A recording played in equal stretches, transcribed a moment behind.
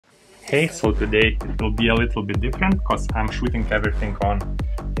Okay, so today it will be a little bit different because I'm shooting everything on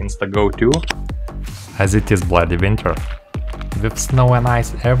Instago 2, as it is bloody winter, with snow and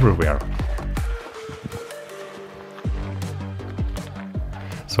ice everywhere.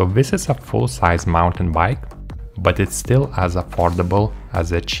 So this is a full-size mountain bike, but it's still as affordable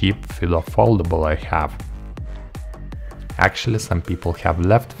as a cheap Fido foldable I have. Actually, some people have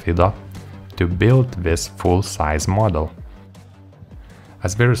left Fido to build this full-size model,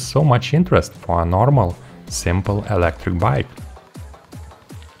 as there is so much interest for a normal, simple electric bike.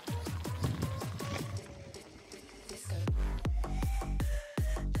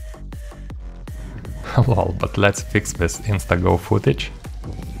 Lol, but let's fix this Instago footage.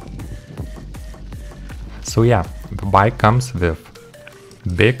 So yeah, the bike comes with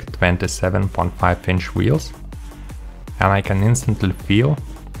big 27.5-inch wheels, and I can instantly feel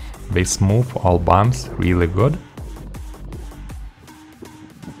they smooth all bumps really good.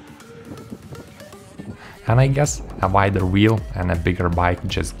 And I guess a wider wheel and a bigger bike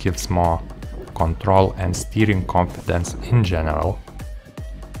just gives more control and steering confidence in general.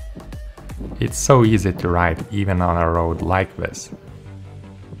 It's so easy to ride even on a road like this.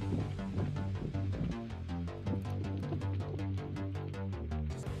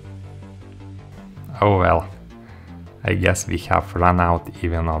 Oh well, I guess we have run out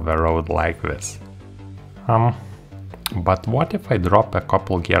even of a road like this. But what if I drop a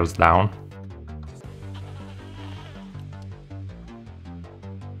couple gears down?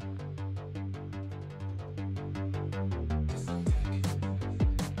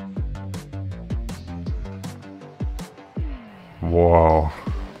 Whoa,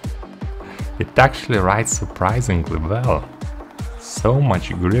 it actually rides surprisingly well. So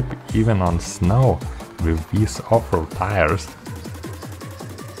much grip even on snow with these off-road tires.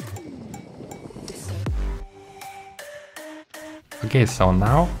 Okay, so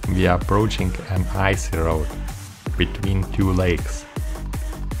now we are approaching an icy road between two lakes.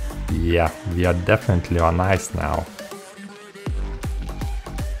 Yeah, we are definitely on ice now.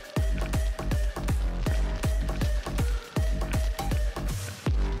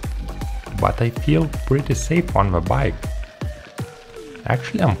 But I feel pretty safe on the bike.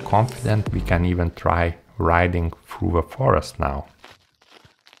 Actually, I'm confident we can even try riding through the forest now.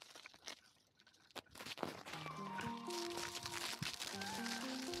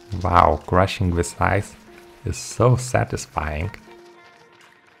 Wow, crushing this ice is so satisfying.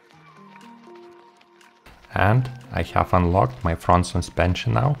 And I have unlocked my front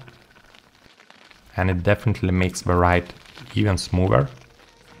suspension now. And it definitely makes the ride even smoother,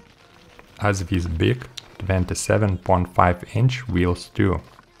 as these big 27.5-inch wheels too.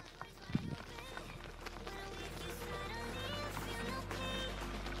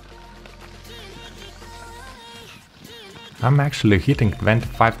 I'm actually hitting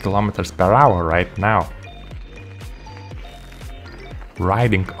 25 km per hour right now,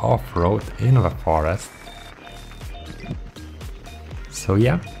 riding off-road in the forest. So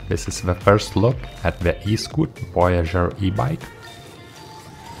yeah, this is the first look at the Eskute Voyager e-bike.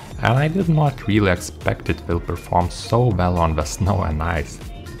 And I did not really expect it will perform so well on the snow and ice.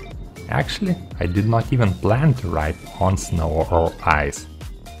 Actually, I did not even plan to ride on snow or ice.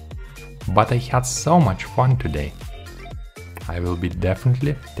 But I had so much fun today. I will be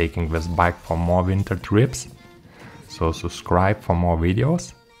definitely taking this bike for more winter trips, so subscribe for more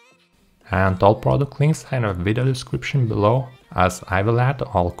videos. And all product links are in the video description below, as I will add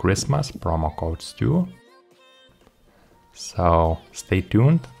all Christmas promo codes too. So stay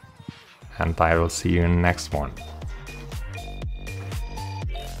tuned, and I will see you in the next one.